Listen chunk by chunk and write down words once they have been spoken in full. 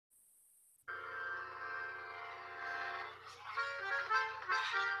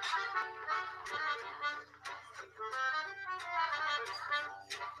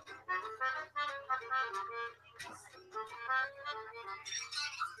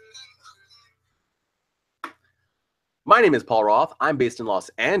My name is Paul Roth. I'm based in Los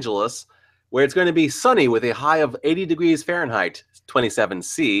Angeles, where it's going to be sunny with a high of 80 degrees Fahrenheit, 27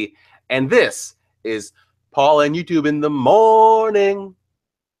 C. And this is Paul and YouTube in the morning.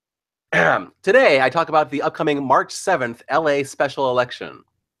 Today, I talk about the upcoming March 7th LA special election.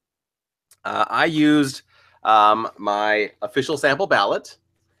 I used my official sample ballot,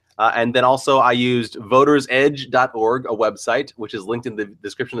 and then also I used votersedge.org, a website, which is linked in the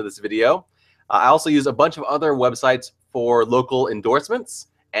description of this video. I also use a bunch of other websites for local endorsements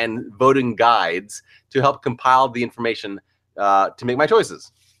and voting guides to help compile the information to make my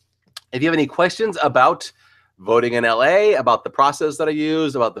choices. If you have any questions about voting in LA, about the process that I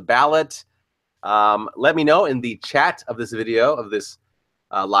use, about the ballot, let me know in the chat of this video, of this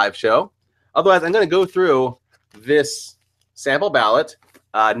live show. Otherwise, I'm going to go through this sample ballot,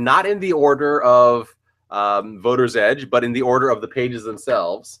 not in the order of Voter's Edge, but in the order of the pages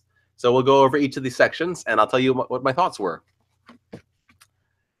themselves. So we'll go over each of these sections, and I'll tell you what my thoughts were.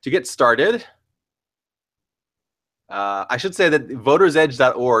 To get started, I should say that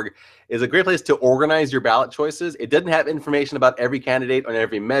votersedge.org is a great place to organize your ballot choices. It doesn't have information about every candidate or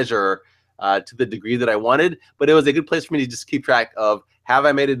every measure to the degree that I wanted, but it was a good place for me to just keep track of, have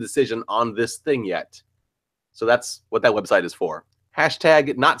I made a decision on this thing yet? So that's what that website is for.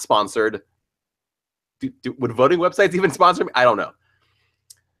 Hashtag not sponsored. Would voting websites even sponsor me? I don't know.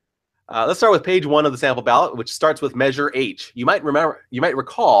 Let's start with page 1 of the sample ballot, which starts with Measure H. You might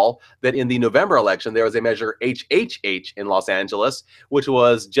recall that in the November election, there was a Measure HHH in Los Angeles, which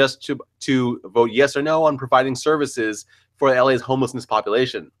was just to vote yes or no on providing services for LA's homelessness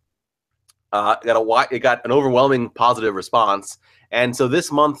population. It got an overwhelming positive response, and so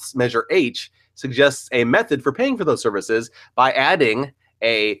this month's Measure H suggests a method for paying for those services by adding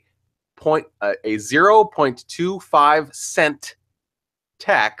a 0.25 cent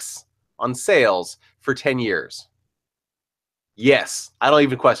tax on sales for 10 years. Yes, I don't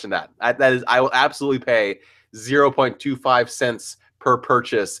even question that. I will absolutely pay 0.25 cents per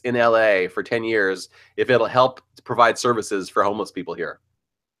purchase in LA for 10 years if it'll help to provide services for homeless people here.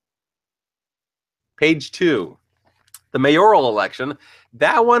 Page 2, the mayoral election.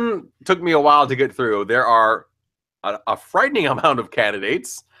 That one took me a while to get through. There are a frightening amount of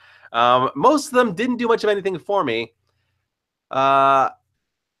candidates. Most of them didn't do much of anything for me.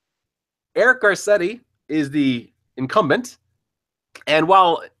 Eric Garcetti is the incumbent, and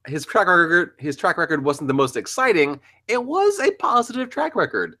while his track record wasn't the most exciting, it was a positive track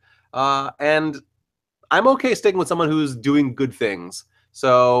record, and I'm okay sticking with someone who's doing good things.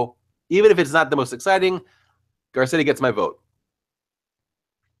 So even if it's not the most exciting, Garcetti gets my vote.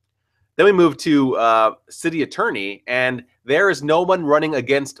 Then we move to city attorney, and there is no one running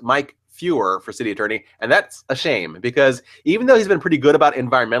against Mike Fewer for city attorney, and that's a shame, because even though he's been pretty good about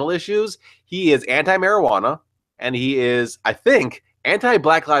environmental issues, he is anti-marijuana, and he is, I think,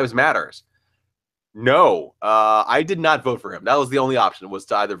 anti-Black Lives Matters. No, I did not vote for him. That was the only option, was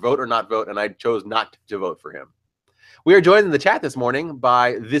to either vote or not vote, and I chose not to vote for him. We are joined in the chat this morning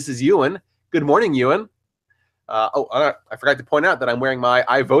by This Is Ewan. Good morning, Ewan. I forgot to point out that I'm wearing my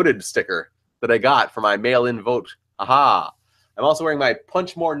I voted sticker that I got for my mail-in vote. Aha. I'm also wearing my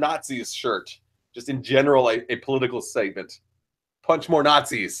Punch More Nazis shirt, just in general, a political statement. Punch more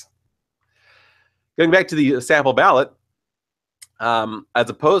Nazis. Going back to the sample ballot, as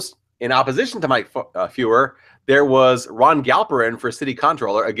opposed, in opposition to Mike Fewer, there was Ron Galperin for city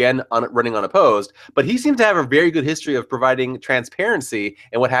controller, again running unopposed, but he seemed to have a very good history of providing transparency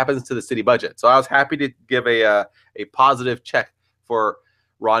in what happens to the city budget. So I was happy to give a positive check for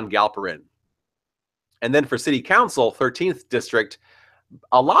Ron Galperin. And then for city council, 13th district,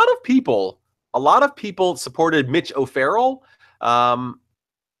 a lot of people supported Mitch O'Farrell,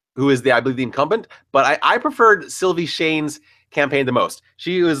 who is I believe the incumbent, but I preferred Sylvie Shane's campaign the most.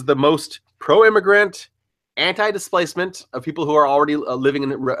 She was the most pro-immigrant, anti-displacement of people who are already living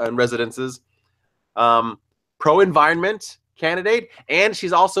in residences, pro-environment candidate, and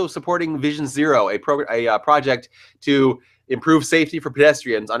she's also supporting Vision Zero, a project to improve safety for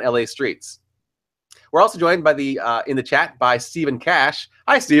pedestrians on LA streets. We're also joined by in the chat by Stephen Cash.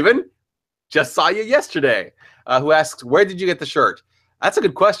 Hi, Stephen. Just saw you yesterday. Who asks, where did you get the shirt? That's a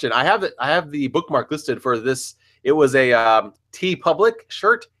good question. I have the bookmark listed for this. It was a TeePublic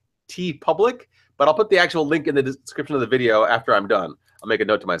shirt, TeePublic, but I'll put the actual link in the description of the video after I'm done. I'll make a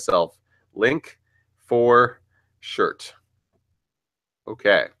note to myself. Link for shirt.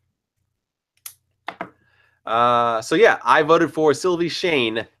 Okay. So yeah, I voted for Sylvie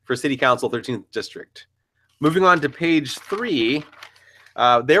Shane for City Council 13th District. Moving on to page 3,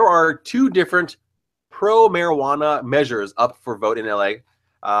 there are 2 different pro-marijuana measures up for vote in LA.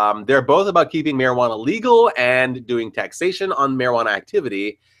 They're both about keeping marijuana legal and doing taxation on marijuana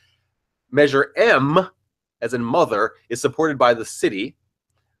activity. Measure M, as in mother, is supported by the city.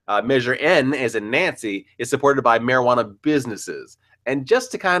 Measure N, as in Nancy, is supported by marijuana businesses. And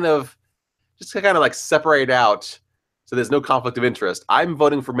just to kind of like separate out so there's no conflict of interest, I'm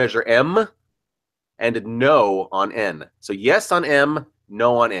voting for measure M and no on N. So yes on M,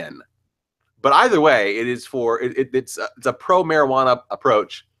 no on N. But either way, it is for it's a pro-marijuana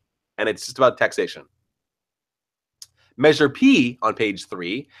approach, and it's just about taxation. Measure P on page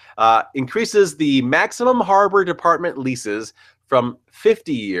 3 increases the maximum harbor department leases from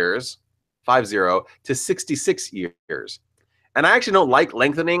 50 years, 50, to 66 years. And I actually don't like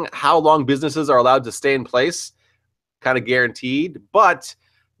lengthening how long businesses are allowed to stay in place, kind of guaranteed, but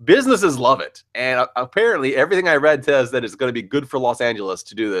businesses love it. And apparently everything I read says that it's going to be good for Los Angeles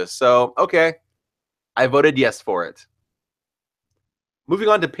to do this. So, okay, I voted yes for it. Moving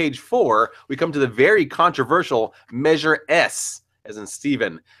on to page 4, we come to the very controversial measure S, as in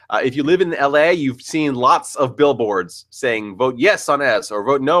Stephen. If you live in LA, you've seen lots of billboards saying vote yes on S or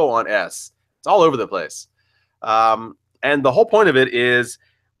vote no on S. It's all over the place. And the whole point of it is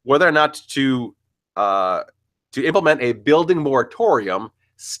whether or not to implement a building moratorium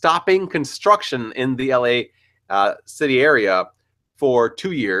stopping construction in the LA city area for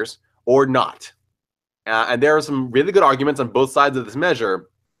 2 years or not. And there are some really good arguments on both sides of this measure,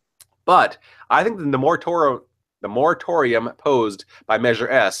 but I think that the moratorium posed by Measure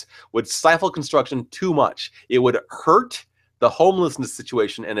S would stifle construction too much. It would hurt the homelessness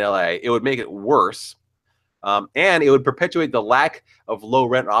situation in LA. It would make it worse, and it would perpetuate the lack of low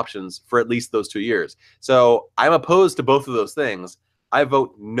rent options for at least those 2 years. So I'm opposed to both of those things. I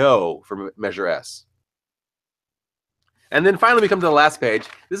vote no for Measure S. And then finally, we come to the last page.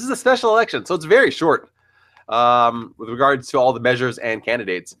 This is a special election, so it's very short with regards to all the measures and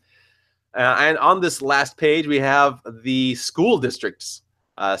candidates. And on this last page, we have the school districts,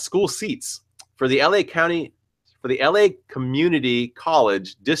 school seats for the LA Community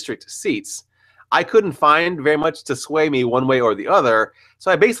College district seats. I couldn't find very much to sway me one way or the other, so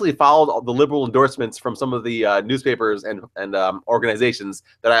I basically followed the liberal endorsements from some of the newspapers and organizations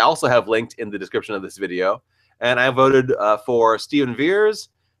that I also have linked in the description of this video. And I voted for Stephen Veers,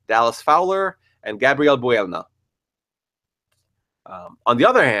 Dallas Fowler, and Gabriel Buelna. On the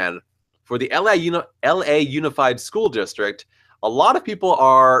other hand, for the LA Unified School District, a lot of people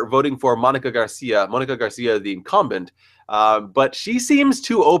are voting for Monica Garcia, the incumbent, but she seems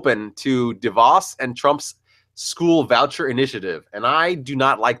too open to DeVos and Trump's school voucher initiative, and I do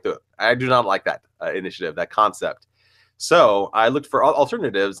not like that initiative, that concept. So I looked for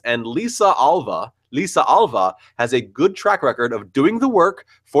alternatives, and Lisa Alva has a good track record of doing the work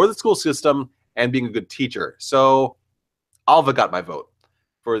for the school system and being a good teacher. So Alva got my vote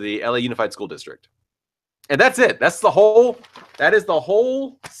for the LA Unified School District. And that's it. That is the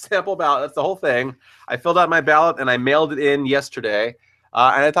whole sample ballot. That's the whole thing. I filled out my ballot and I mailed it in yesterday.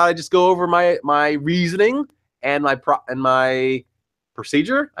 And I thought I'd just go over my reasoning and my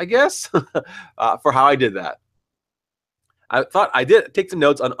procedure, I guess, for how I did that. I thought I did take some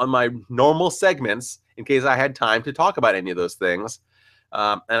notes on my normal segments in case I had time to talk about any of those things.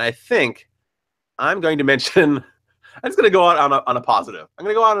 And I think I'm going to mention, I'm just going to go out on a positive. I'm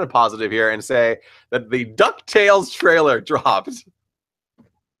going to go out on a positive here and say that the DuckTales trailer dropped.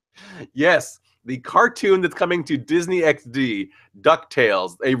 Yes, the cartoon that's coming to Disney XD,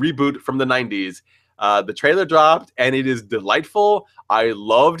 DuckTales, a reboot from the 90s. The trailer dropped, and it is delightful. I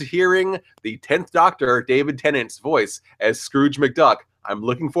loved hearing the 10th Doctor, David Tennant's voice as Scrooge McDuck. I'm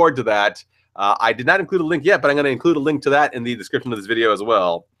looking forward to that. I did not include a link yet, but I'm going to include a link to that in the description of this video as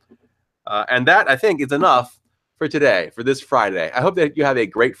well. And that, I think, is enough for today, for this Friday. I hope that you have a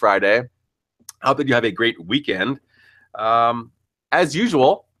great Friday. I hope that you have a great weekend. As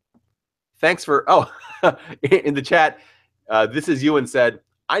usual, thanks for, in the chat, This Is Ewan said,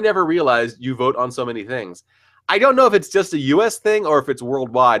 I never realized you vote on so many things. I don't know if it's just a US thing or if it's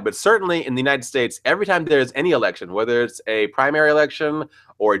worldwide, but certainly in the United States, every time there's any election, whether it's a primary election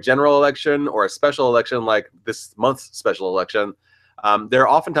or a general election or a special election like this month's special election, there are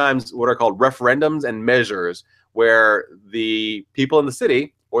oftentimes what are called referendums and measures where the people in the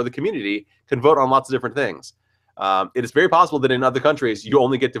city or the community can vote on lots of different things. It is very possible that in other countries, you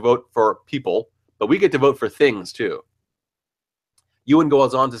only get to vote for people, but we get to vote for things too. Ewan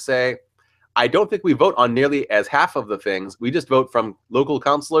goes on to say, I don't think we vote on nearly as half of the things. We just vote from local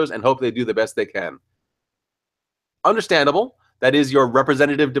councilors and hope they do the best they can. understandable. That is your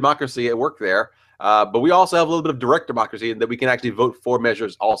representative democracy at work there. But we also have a little bit of direct democracy in that we can actually vote for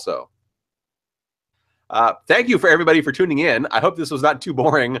measures also. Thank you for everybody for tuning in. I hope this was not too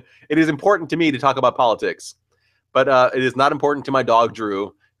boring. It is important to me to talk about politics, but it is not important to my dog,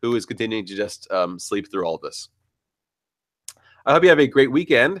 Drew, who is continuing to just sleep through all of this. I hope you have a great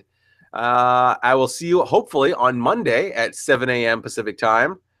weekend. I will see you hopefully on Monday at 7 a.m. Pacific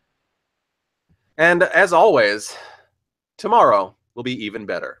time. And as always, tomorrow will be even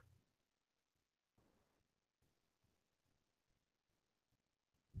better.